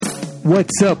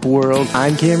What's up, world?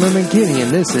 I'm Cameron McKinney,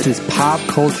 and this is Pop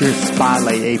Culture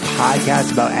Spotlight, a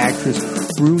podcast about actress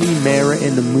Rooney Mara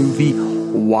in the movie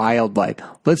Wildlife.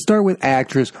 Let's start with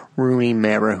actress Rooney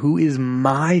Mara, who is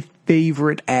my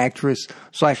favorite actress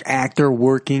 / actor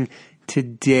working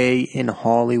today in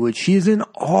Hollywood. She is in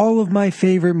all of my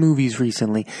favorite movies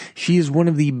recently. She is one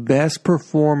of the best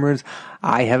performers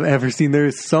I have ever seen. There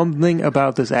is something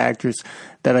about this actress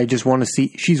that I just want to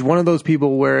see. She's one of those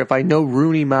people where if I know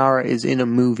Rooney Mara is in a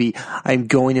movie, I'm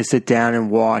going to sit down and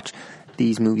watch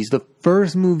these movies. The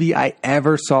first movie I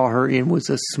ever saw her in was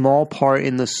a small part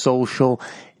in The Social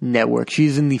Network.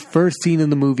 She's in the first scene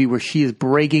in the movie where she is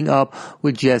breaking up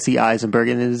with Jesse Eisenberg,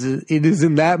 and it is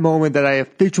in that moment that I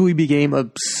officially became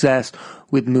obsessed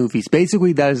with movies.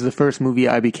 Basically, that is the first movie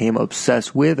I became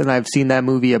obsessed with, and I've seen that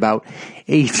movie about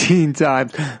 18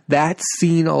 times. That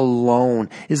scene alone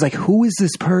is like, who is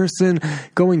this person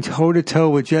going toe-to-toe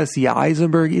with Jesse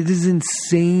Eisenberg? It is an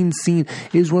insane scene.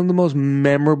 It is one of the most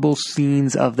memorable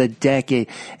scenes of the decade.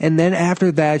 And then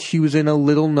after that, she was in a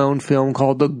little-known film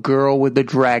called The Girl with the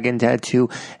Dragon Tattoo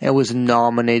and was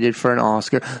nominated for an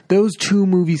Oscar. Those two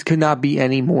movies could not be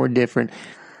any more different.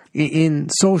 In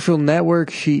Social Network,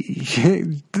 she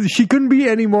couldn't be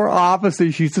any more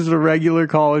opposite. She's just a regular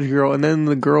college girl. And then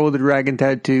The Girl with the Dragon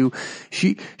Tattoo,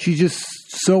 she's just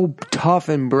so tough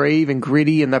and brave and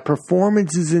gritty, and that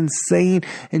performance is insane,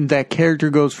 and that character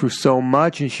goes through so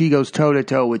much, and she goes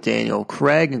toe-to-toe with Daniel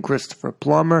Craig and Christopher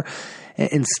Plummer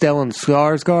and Stellan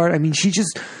Skarsgård. I mean, she's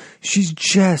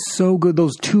just so good.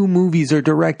 Those two movies are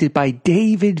directed by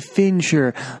David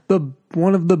Fincher,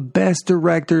 one of the best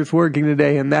directors working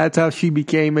today, and that's how she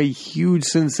became a huge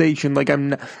sensation.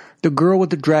 The Girl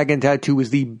with the Dragon Tattoo is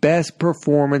the best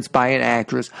performance by an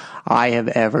actress I have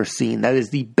ever seen. That is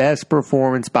the best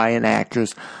performance by an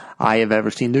actress I have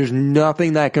ever seen. There's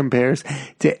nothing that compares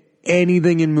to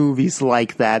anything in movies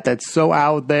like that. That's so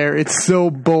out there. It's so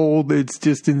bold. It's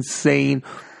just insane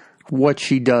what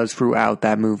she does throughout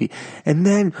that movie. And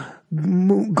then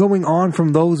going on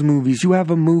from those movies, you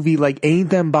have a movie like Ain't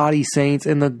Them Body Saints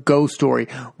and The Ghost Story,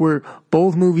 where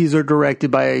both movies are directed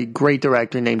by a great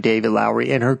director named David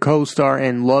Lowery, and her co-star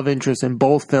and love interest in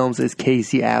both films is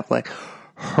Casey Affleck.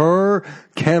 Her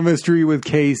chemistry with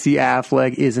Casey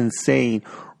Affleck is insane.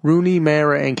 Rooney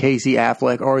Mara and Casey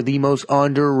Affleck are the most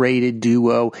underrated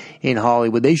duo in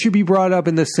Hollywood. They should be brought up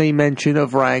in the same mention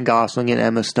of Ryan Gosling and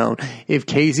Emma Stone. If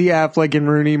Casey Affleck and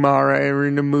Rooney Mara are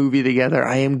in a movie together,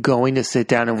 I am going to sit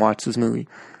down and watch this movie.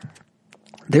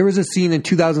 There was a scene in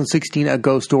 2016, A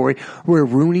Ghost Story, where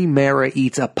Rooney Mara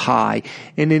eats a pie,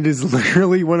 and it is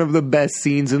literally one of the best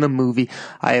scenes in a movie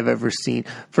I have ever seen.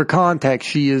 For context,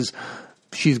 she's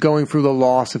going through the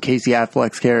loss of Casey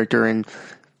Affleck's character, and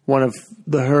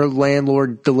her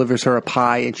landlord delivers her a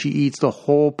pie, and she eats the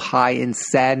whole pie in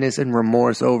sadness and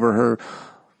remorse over her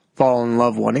fallen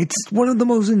loved one. It's one of the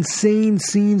most insane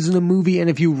scenes in a movie, and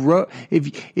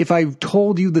if I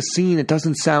told you the scene, it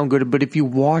doesn't sound good, but if you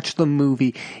watch the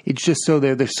movie, it's just so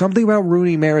there. There's something about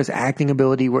Rooney Mara's acting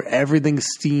ability where everything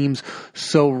seems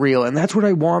so real, and that's what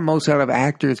I want most out of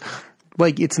actors.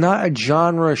 It's not a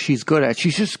genre she's good at.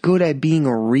 She's just good at being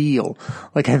real.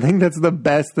 I think that's the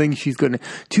best thing she's good at.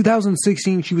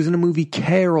 2016, she was in a movie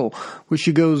Carol, where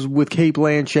she goes with Cate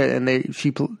Blanchett, and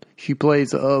she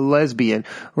plays a lesbian,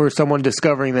 or someone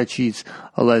discovering that she's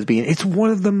a lesbian. It's one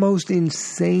of the most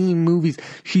insane movies.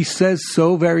 She says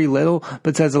so very little,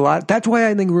 but says a lot. That's why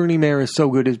I think Rooney Mara is so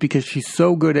good, is because she's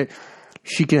so good at,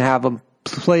 she can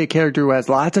play a character who has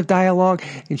lots of dialogue,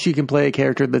 and she can play a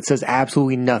character that says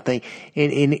absolutely nothing,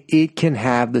 and it can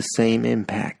have the same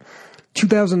impact.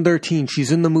 2013,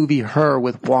 she's in the movie Her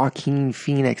with Joaquin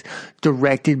Phoenix,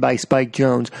 directed by Spike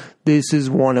Jonze. This is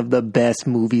one of the best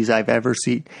movies I've ever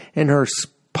seen, and her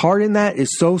part in that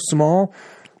is so small,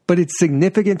 but it's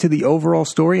significant to the overall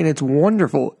story, and it's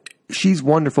wonderful. She's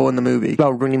wonderful in the movie.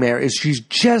 About Rooney Mara is she's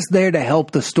just there to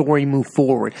help the story move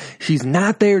forward. She's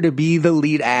not there to be the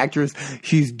lead actress.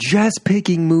 She's just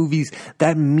picking movies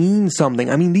that mean something.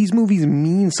 I mean, these movies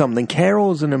mean something.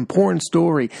 Carol is an important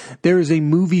story. There is a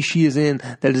movie she is in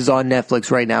that is on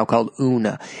Netflix right now called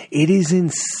Una. It is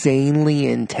insanely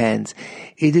intense.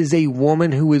 It is a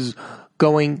woman who is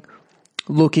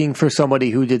looking for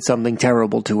somebody who did something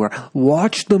terrible to her.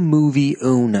 Watch the movie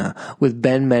Una with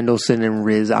Ben Mendelsohn and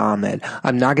Riz Ahmed.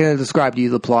 I'm not going to describe to you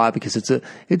the plot because it's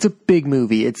a big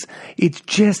movie. It's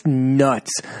just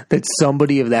nuts that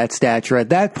somebody of that stature at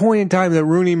that point in time, that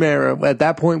Rooney Mara at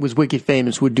that point was wicked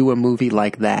famous, would do a movie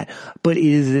like that. But it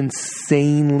is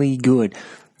insanely good.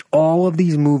 all of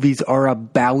these movies are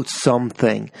about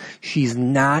something. She's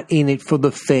not in it for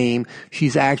the fame.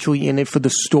 She's actually in it for the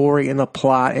story and the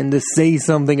plot and to say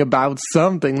something about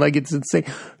something. Like, it's insane.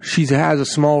 She has a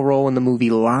small role in the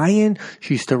movie Lion.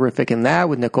 She's terrific in that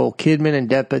with Nicole Kidman and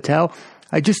Dev Patel.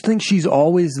 I just think she's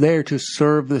always there to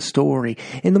serve the story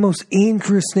in the most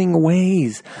interesting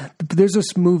ways. There's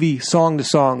this movie, Song to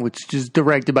Song, which is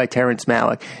directed by Terrence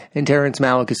Malick. And Terrence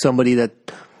Malick is somebody that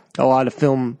a lot of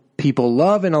film people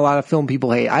love and a lot of film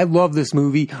people hate. I love this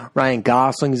movie. Ryan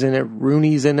Gosling's in it.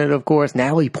 Rooney's in it, of course.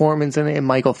 Natalie Portman's in it, and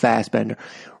Michael Fassbender.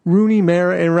 Rooney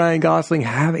Mara and Ryan Gosling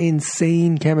have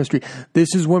insane chemistry.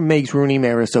 This is what makes Rooney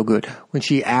Mara so good. When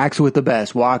she acts with the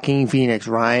best. Joaquin Phoenix,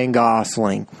 Ryan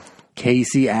Gosling,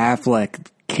 Casey Affleck,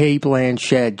 Cate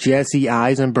Blanchett, Jesse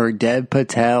Eisenberg, Dev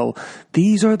Patel.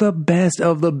 These are the best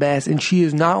of the best, and she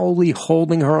is not only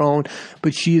holding her own,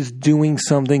 but she is doing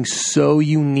something so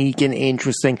unique and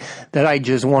interesting that I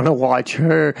just want to watch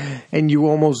her, and you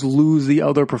almost lose the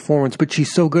other performance. But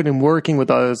she's so good in working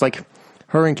with others, like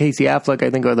her and Casey Affleck, I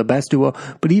think, are the best duo,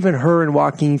 but even her and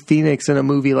Joaquin Phoenix in a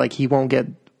movie like He Won't Get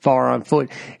Far on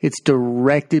Foot. It's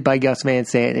directed by Gus Van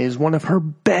Sant. It is one of her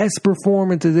best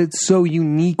performances. It's so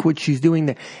unique what she's doing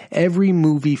there. Every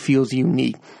movie feels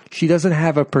unique. She doesn't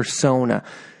have a persona.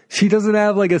 She doesn't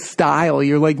have like a style.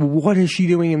 You're like, what is she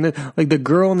doing in this? Like the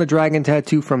girl in the dragon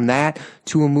tattoo, from that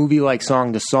to a movie like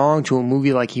Song to Song to a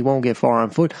movie like He Won't Get Far on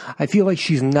Foot. I feel like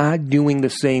she's not doing the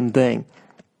same thing,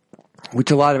 which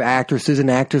a lot of actresses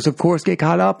and actors, of course, get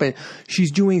caught up in.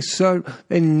 She's doing so,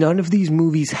 and none of these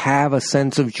movies have a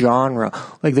sense of genre.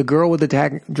 Like The Girl with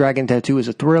the Dragon Tattoo is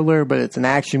a thriller, but it's an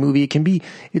action movie.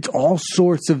 It's all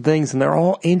sorts of things, and they're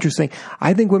all interesting.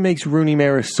 I think what makes Rooney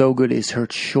Mara so good is her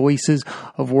choices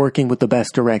of working with the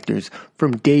best directors,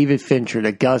 from David Fincher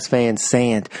to Gus Van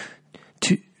Sant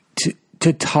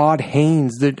to Todd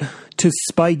Haynes, to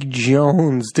Spike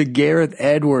Jonze, to Gareth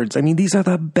Edwards. I mean, these are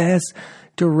the best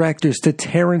directors, to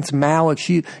Terrence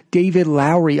Malick, David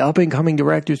Lowery, up-and-coming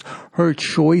directors. Her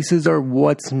choices are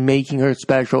what's making her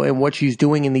special, and what she's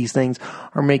doing in these things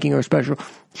are making her special.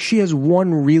 She has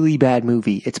one really bad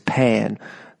movie. It's Pan,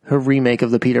 her remake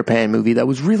of the Peter Pan movie that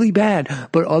was really bad.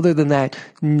 But other than that,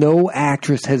 no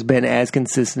actress has been as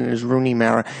consistent as Rooney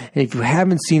Mara. And if you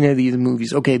haven't seen any of these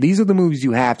movies, okay, these are the movies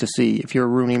you have to see if you're a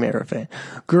Rooney Mara fan.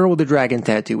 Girl with the Dragon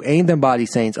Tattoo, Ain't Them Body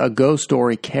Saints, A Ghost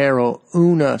Story, Carol,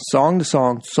 Una, Song to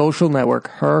Song, Social Network,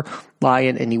 Her,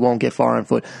 Lion, and You Won't Get Far on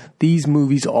Foot. These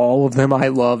movies, all of them I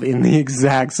love in the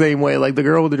exact same way. Like The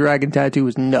Girl with the Dragon Tattoo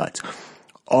is nuts.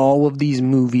 All of these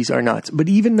movies are nuts. But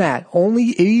even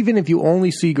if you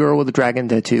only see Girl with a Dragon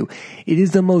Tattoo, it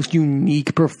is the most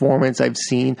unique performance I've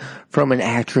seen from an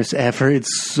actress ever.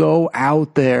 It's so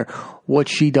out there what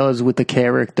she does with the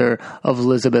character of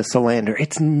Elizabeth Salander.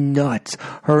 It's nuts.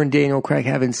 Her and Daniel Craig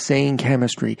have insane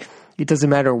chemistry. It doesn't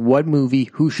matter what movie,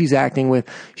 who she's acting with,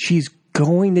 she's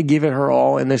going to give it her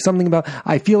all. And there's something about,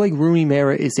 I feel like Rooney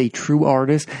Mara is a true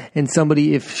artist, and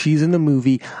somebody, if she's in the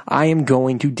movie, I am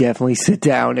going to definitely sit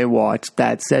down and watch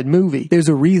that said movie. There's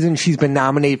a reason she's been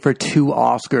nominated for 2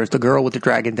 Oscars, The Girl with the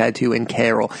Dragon Tattoo and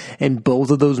Carol, and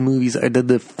both of those movies are the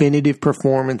definitive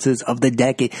performances of the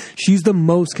decade. She's the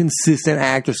most consistent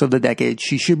actress of the decade.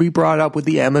 She should be brought up with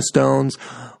the Emma Stones,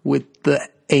 with the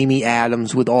Amy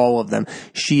Adams, with all of them.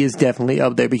 She is definitely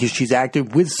up there because she's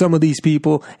acted with some of these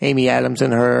people, Amy Adams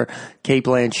and her, Cate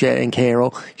Blanchett and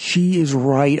Carol. She is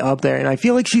right up there, and I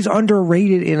feel like she's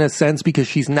underrated in a sense because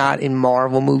she's not in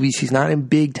Marvel movies, she's not in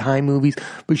big time movies,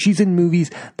 but she's in movies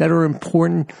that are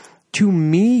important to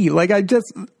me.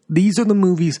 These are the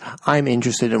movies I'm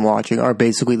interested in watching, are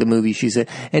basically the movies she's in.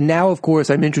 And now, of course,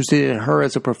 I'm interested in her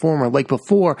as a performer. Like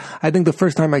before, I think the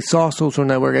first time I saw Social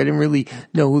Network, I didn't really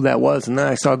know who that was. And then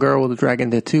I saw Girl with a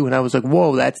Dragon Tattoo, and I was like,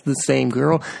 whoa, that's the same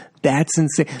girl? That's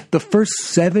insane. The first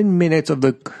 7 minutes of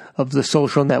the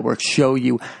Social Network show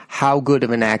you how good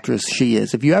of an actress she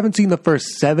is. If you haven't seen the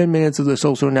first 7 minutes of the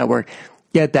Social Network,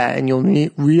 get that, and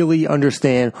you'll really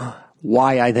understand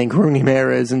why I think Rooney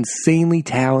Mara is insanely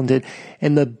talented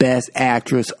and the best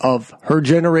actress of her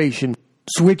generation.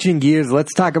 Switching gears,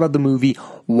 let's talk about the movie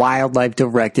Wildlife,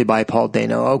 directed by Paul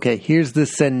Dano. Okay, here's the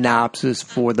synopsis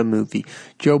for the movie.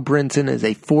 Joe Brinson is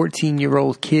a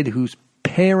 14-year-old kid whose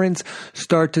parents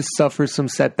start to suffer some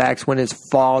setbacks when his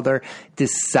father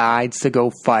decides to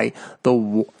go fight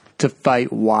the to fight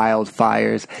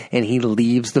wildfires, and he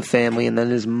leaves the family, and then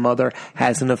his mother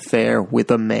has an affair with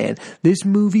a man. This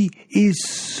movie is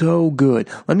so good.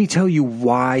 Let me tell you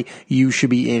why you should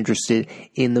be interested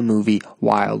in the movie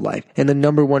Wildlife. And the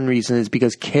number one reason is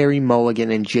because Carey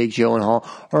Mulligan and Jake Gyllenhaal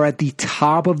are at the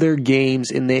top of their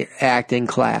games in their acting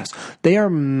class. They are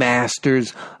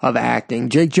masters of acting.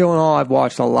 Jake Gyllenhaal I've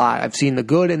watched a lot. I've seen the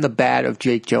good and the bad of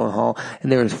Jake Gyllenhaal,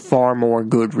 and there is far more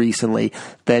good recently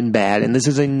than bad. And this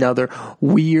is another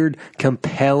weird,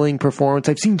 compelling performance.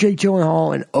 I've seen Jake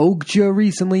Gyllenhaal in Okja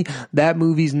recently. That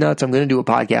movie's nuts. I'm going to do a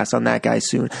podcast on that guy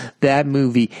soon. That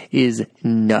movie is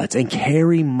nuts. And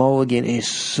Carey Mulligan is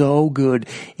so good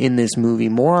in this movie.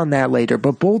 More on that later.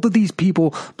 But both of these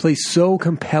people play so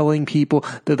compelling people.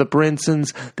 They're the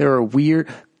Brinsons. They're weird.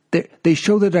 They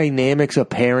show the dynamics of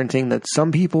parenting that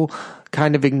some people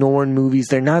kind of ignore in movies.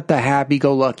 They're not the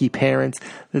happy-go-lucky parents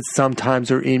that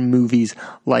sometimes are in movies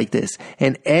like this.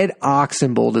 And Ed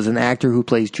Oxenbould is an actor who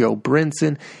plays Joe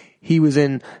Brinson. He was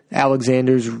in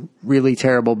Alexander's Really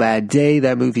Terrible Bad Day,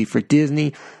 that movie for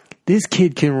Disney. This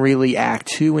kid can really act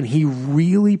too, and he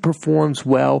really performs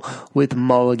well with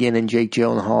Mulligan and Jake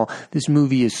Gyllenhaal. This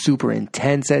movie is super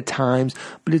intense at times,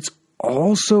 but it's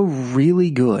also really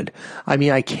good. I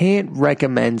mean, I can't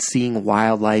recommend seeing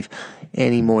Wildlife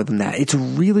any more than that. It's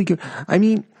really good. I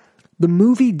mean, the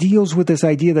movie deals with this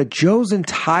idea that Joe's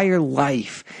entire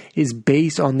life is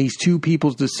based on these two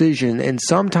people's decision, and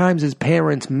sometimes his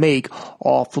parents make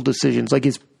awful decisions, like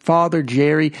his father,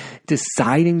 Jerry,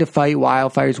 deciding to fight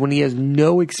wildfires when he has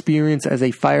no experience as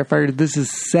a firefighter. This is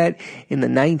set in the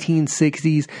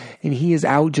 1960s, and he is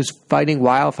out just fighting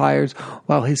wildfires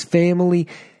while his family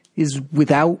is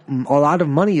without a lot of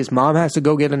money. His mom has to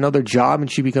go get another job,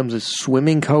 and she becomes a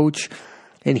swimming coach,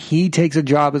 and he takes a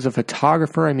job as a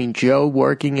photographer. I mean, Joe,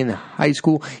 working in high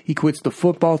school, he quits the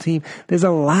football team. There's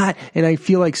a lot, and I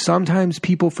feel like sometimes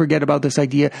people forget about this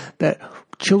idea that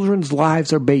children's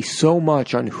lives are based so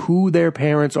much on who their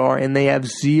parents are, and they have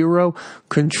zero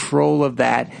control of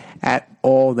that at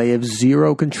all. They have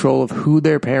zero control of who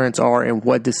their parents are and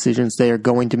what decisions they are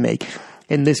going to make.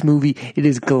 In this movie, it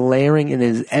is glaring and it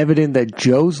is evident that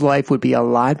Joe's life would be a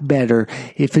lot better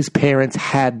if his parents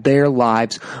had their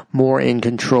lives more in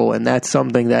control. And that's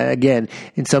something that, again,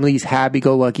 in some of these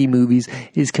happy-go-lucky movies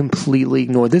is completely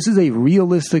ignored. This is a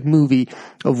realistic movie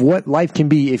of what life can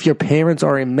be. If your parents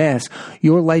are a mess,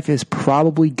 your life is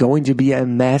probably going to be a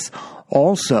mess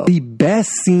also. The best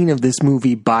scene of this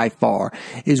movie by far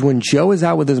is when Joe is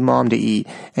out with his mom to eat,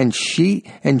 and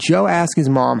Joe asks his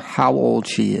mom how old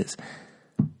she is.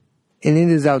 And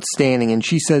it is outstanding. And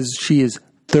she says she is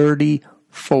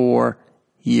 34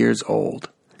 years old.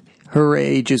 Her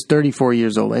age is 34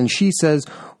 years old. And she says,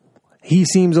 he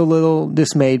seems a little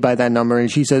dismayed by that number. And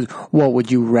she says, well,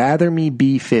 would you rather me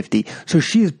be 50? So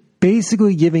she is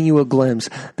basically giving you a glimpse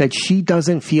that she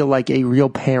doesn't feel like a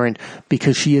real parent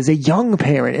because she is a young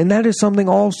parent. And that is something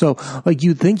also, like,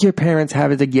 you think your parents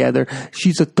have it together.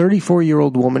 She's a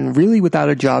 34-year-old woman, really without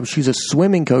a job. She's a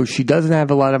swimming coach. She doesn't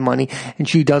have a lot of money, and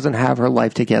she doesn't have her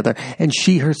life together. And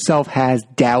she herself has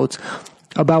doubts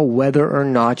about whether or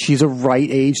not she's a right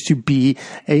age to be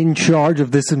in charge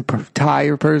of this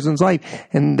entire person's life.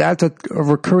 And that's a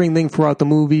recurring thing throughout the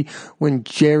movie when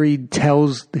Jerry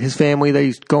tells his family that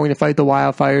he's going to fight the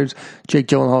wildfires, Jake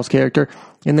Gyllenhaal's character,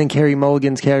 and then Carey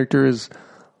Mulligan's character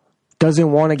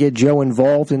doesn't want to get Joe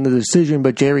involved in the decision,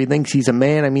 but Jerry thinks he's a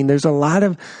man. I mean, there's a lot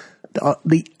of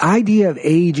the idea of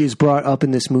age is brought up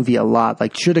in this movie a lot.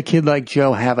 Like, should a kid like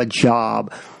Joe have a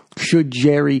job? Should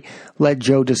Jerry let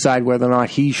Joe decide whether or not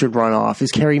he should run off?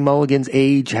 Is Carey Mulligan's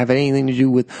age have anything to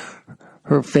do with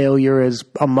her failure as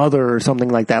a mother or something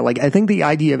like that? Like, I think the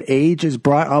idea of age is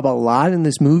brought up a lot in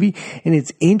this movie, and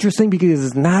it's interesting because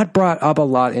it's not brought up a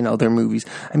lot in other movies.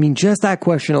 I mean, just that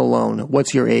question alone,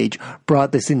 what's your age,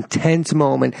 brought this intense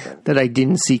moment that I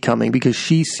didn't see coming because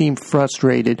she seemed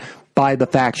frustrated by the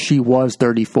fact she was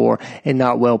 34 and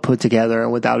not well put together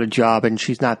and without a job, and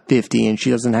she's not 50 and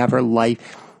she doesn't have her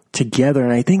life together.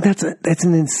 And I think that's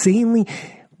an insanely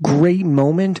great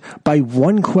moment by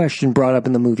one question brought up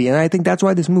in the movie. And I think that's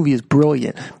why this movie is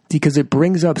brilliant, because it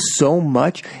brings up so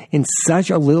much in such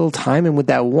a little time. And with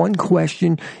that one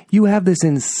question, you have this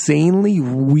insanely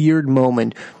weird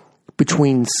moment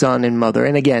between son and mother.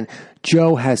 And again,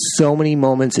 Joe has so many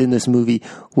moments in this movie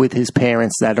with his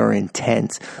parents that are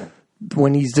intense.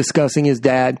 When he's discussing his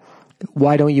dad,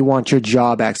 why don't you want your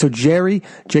job back? So Jerry,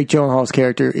 Jake Gyllenhaal's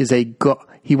character,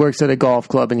 he works at a golf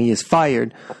club, and he is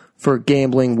fired for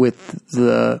gambling with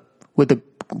the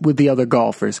with the other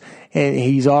golfers, and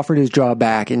he's offered his job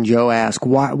back, and Joe asks,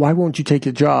 why won't you take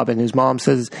the job? And his mom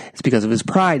says it's because of his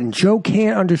pride, and Joe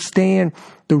can't understand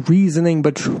the reasoning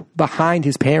behind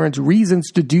his parents'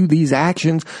 reasons to do these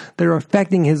actions that are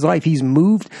affecting his life. He's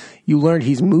moved. You learned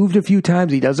he's moved a few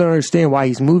times. He doesn't understand why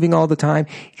he's moving all the time.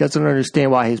 He doesn't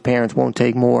understand why his parents won't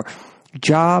take more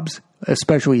jobs,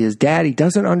 especially his dad. He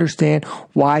doesn't understand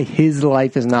why his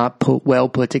life is not well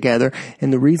put together.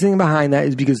 And the reasoning behind that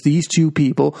is because these two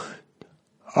people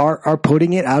are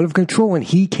putting it out of control, and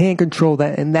he can't control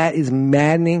that. And that is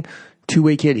maddening to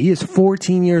a kid. He is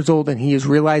 14 years old, and he is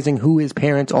realizing who his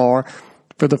parents are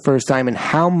for the first time and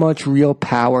how much real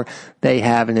power they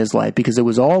have in his life, because it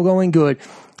was all going good.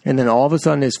 And then all of a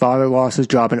sudden his father lost his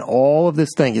job and all of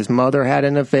this thing. His mother had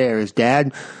an affair. His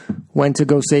dad went to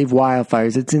go save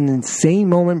wildfires. It's an insane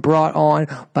moment brought on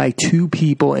by two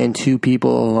people and two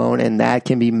people alone. And that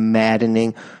can be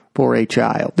maddening for a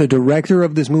child. The director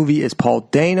of this movie is Paul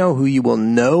Dano, who you will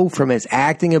know from his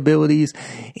acting abilities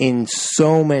in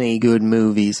so many good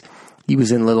movies. He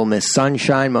was in Little Miss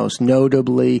Sunshine, most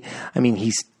notably. I mean,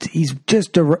 he's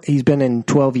been in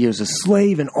 12 Years a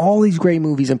Slave and all these great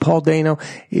movies. And Paul Dano,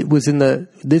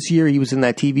 this year he was in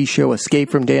that TV show Escape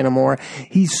from Dannemora.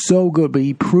 He's so good, but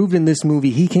he proved in this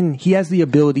movie he has the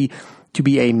ability to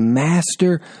be a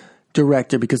master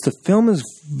director, because the film is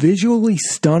visually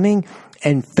stunning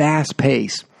and fast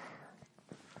paced.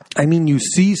 I mean, you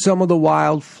see some of the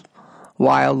wildfires,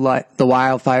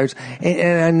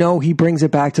 and I know he brings it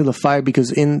back to the fire,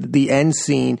 because in the end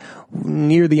scene,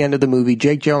 near the end of the movie,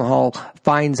 Jake Gyllenhaal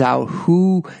finds out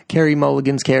who Carey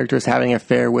Mulligan's character is having an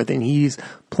affair with, and he's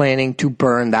planning to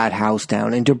burn that house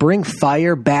down. And to bring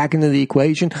fire back into the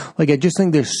equation, I just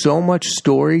think there's so much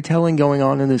storytelling going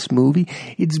on in this movie.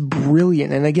 It's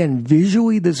brilliant. And again,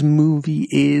 visually, this movie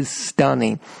is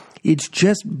stunning. It's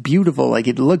just beautiful.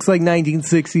 It looks like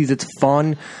 1960s. It's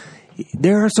fun.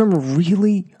 There are some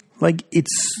really,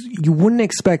 you wouldn't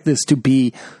expect this to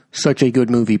be such a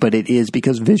good movie, but it is,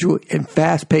 because visual and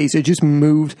fast paced, it just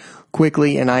moved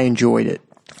quickly and I enjoyed it.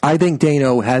 I think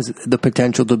Dano has the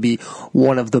potential to be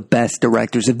one of the best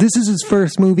directors. If this is his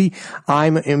first movie,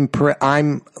 I'm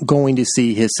going to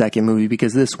see his second movie,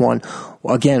 because this one,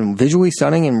 again, visually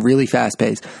stunning and really fast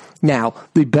paced. Now,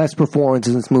 the best performance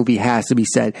in this movie has to be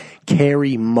said,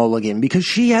 Carey Mulligan, because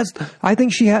she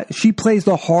plays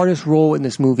the hardest role in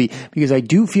this movie, because I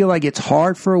do feel like it's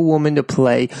hard for a woman to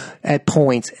play at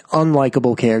points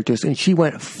unlikable characters, and she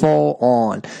went full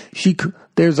on.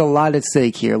 There's a lot at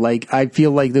stake here. I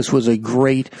feel like this was a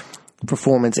great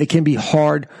performance. It can be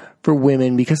hard for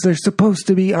women because they're supposed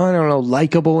to be,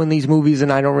 likable in these movies,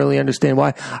 and I don't really understand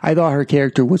why. I thought her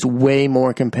character was way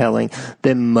more compelling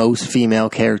than most female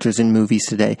characters in movies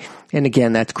today. And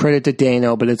again, that's credit to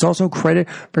Dano, but it's also credit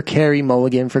for Carey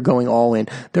Mulligan for going all in.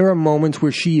 There are moments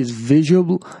where she is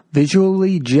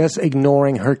visually just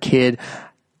ignoring her kid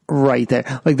right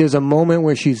there. There's a moment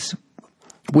where she's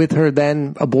with her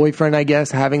then a boyfriend, I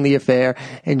guess, having the affair,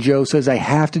 and Joe says, I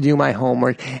have to do my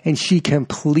homework, and she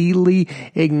completely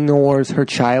ignores her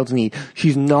child's need.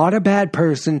 She's not a bad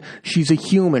person. She's a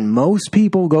human. Most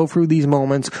people go through these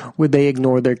moments where they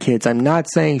ignore their kids. I'm not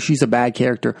saying she's a bad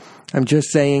character. I'm just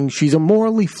saying she's a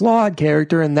morally flawed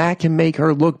character, and that can make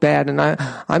her look bad. And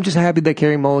I'm just happy that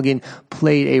Carey Mulligan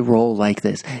played a role like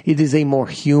this. It is a more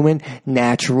human,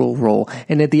 natural role.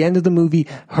 And at the end of the movie,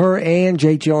 her and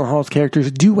Jake Gyllenhaal's characters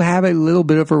do have a little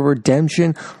bit of a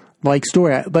redemption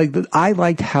story. I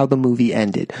liked how the movie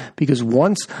ended, because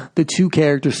once the two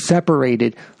characters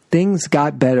separated, things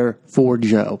got better for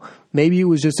Joe. Maybe it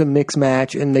was just a mixed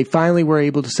match, and they finally were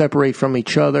able to separate from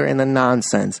each other and the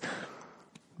nonsense,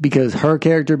 because her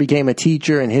character became a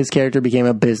teacher and his character became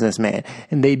a businessman,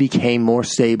 and they became more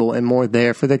stable and more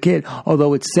there for the kid.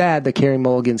 Although it's sad that Carey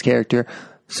Mulligan's character,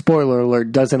 spoiler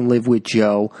alert, doesn't live with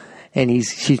Joe, and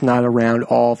she's not around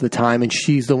all of the time, and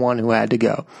she's the one who had to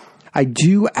go. I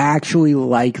do actually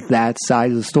like that side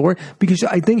of the story, because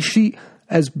I think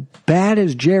as bad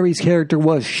as Jerry's character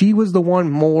was, she was the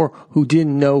one more who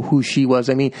didn't know who she was.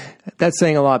 I mean, that's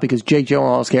saying a lot, because Jake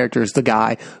Gyllenhaal's character is the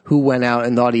guy who went out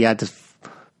and thought he had to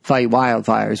fight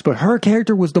wildfires. But her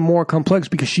character was the more complex,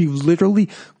 because she literally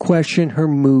questioned her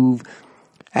move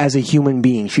as a human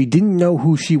being. She didn't know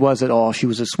who she was at all. She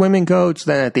was a swimming coach,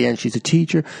 then at the end she's a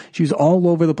teacher. She was all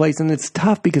over the place, and it's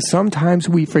tough because sometimes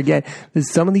we forget that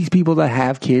some of these people that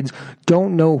have kids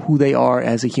don't know who they are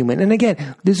as a human. And again,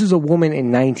 this is a woman in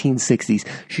 1960s.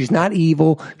 She's not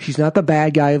evil. She's not the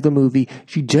bad guy of the movie.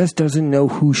 She just doesn't know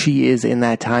who she is in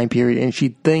that time period, and she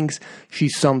thinks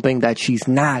she's something that she's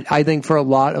not. I think for a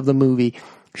lot of the movie,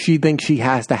 she thinks she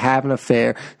has to have an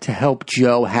affair to help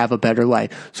Joe have a better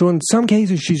life. So in some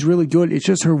cases, she's really good. It's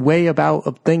just her way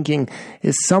of thinking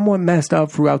is somewhat messed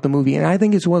up throughout the movie. And I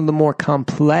think it's one of the more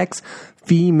complex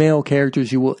female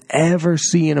characters you will ever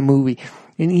see in a movie.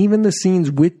 And even the scenes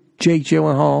with Jake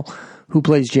Gyllenhaal, who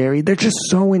plays Jerry, they're just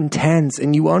so intense.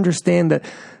 And you understand that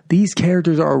these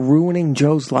characters are ruining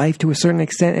Joe's life to a certain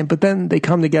extent. But then they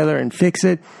come together and fix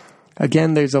it.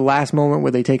 Again, there's a last moment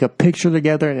where they take a picture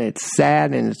together and it's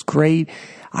sad and it's great.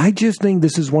 I just think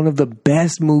this is one of the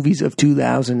best movies of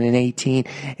 2018,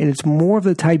 and it's more of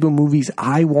the type of movies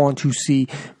I want to see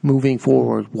moving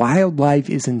forward. Wildlife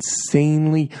is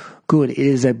insanely good. It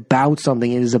is about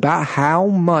something. It is about how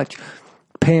much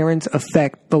parents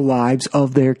affect the lives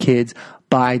of their kids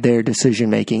by their decision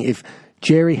making. If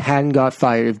Jerry hadn't got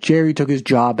fired, if Jerry took his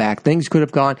job back, things could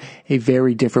have gone a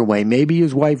very different way. Maybe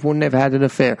his wife wouldn't have had an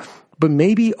affair. But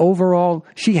maybe overall,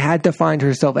 she had to find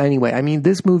herself anyway. I mean,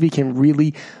 this movie can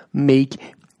really make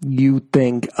you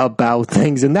think about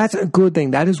things. And that's a good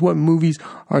thing. That is what movies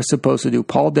are supposed to do.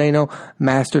 Paul Dano,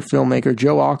 master filmmaker.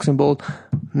 Joe Oxenbould,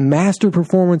 master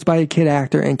performance by a kid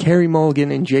actor. And Carey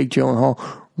Mulligan and Jake Gyllenhaal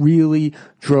really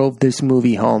drove this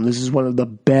movie home. This is one of the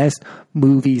best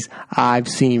movies I've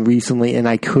seen recently, and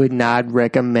I could not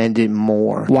recommend it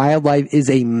more. Wildlife is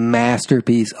a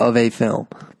masterpiece of a film.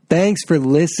 Thanks for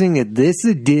listening to this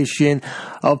edition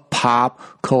of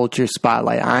Pop Culture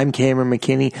Spotlight. I'm Cameron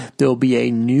McKinney. There'll be a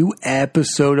new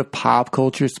episode of Pop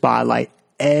Culture Spotlight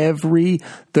every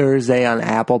Thursday on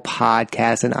Apple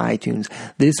Podcasts and iTunes.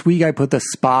 This week I put the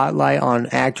spotlight on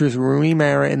actress Rooney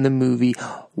Mara in the movie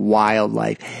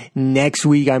Wildlife. Next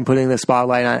week I'm putting the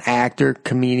spotlight on actor,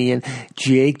 comedian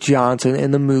Jake Johnson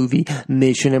in the movie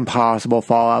Mission Impossible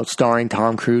Fallout starring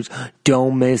Tom Cruise.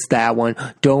 Don't miss that one.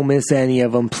 Don't miss any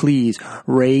of them. Please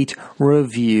rate,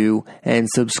 review, and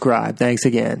subscribe. Thanks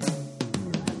again.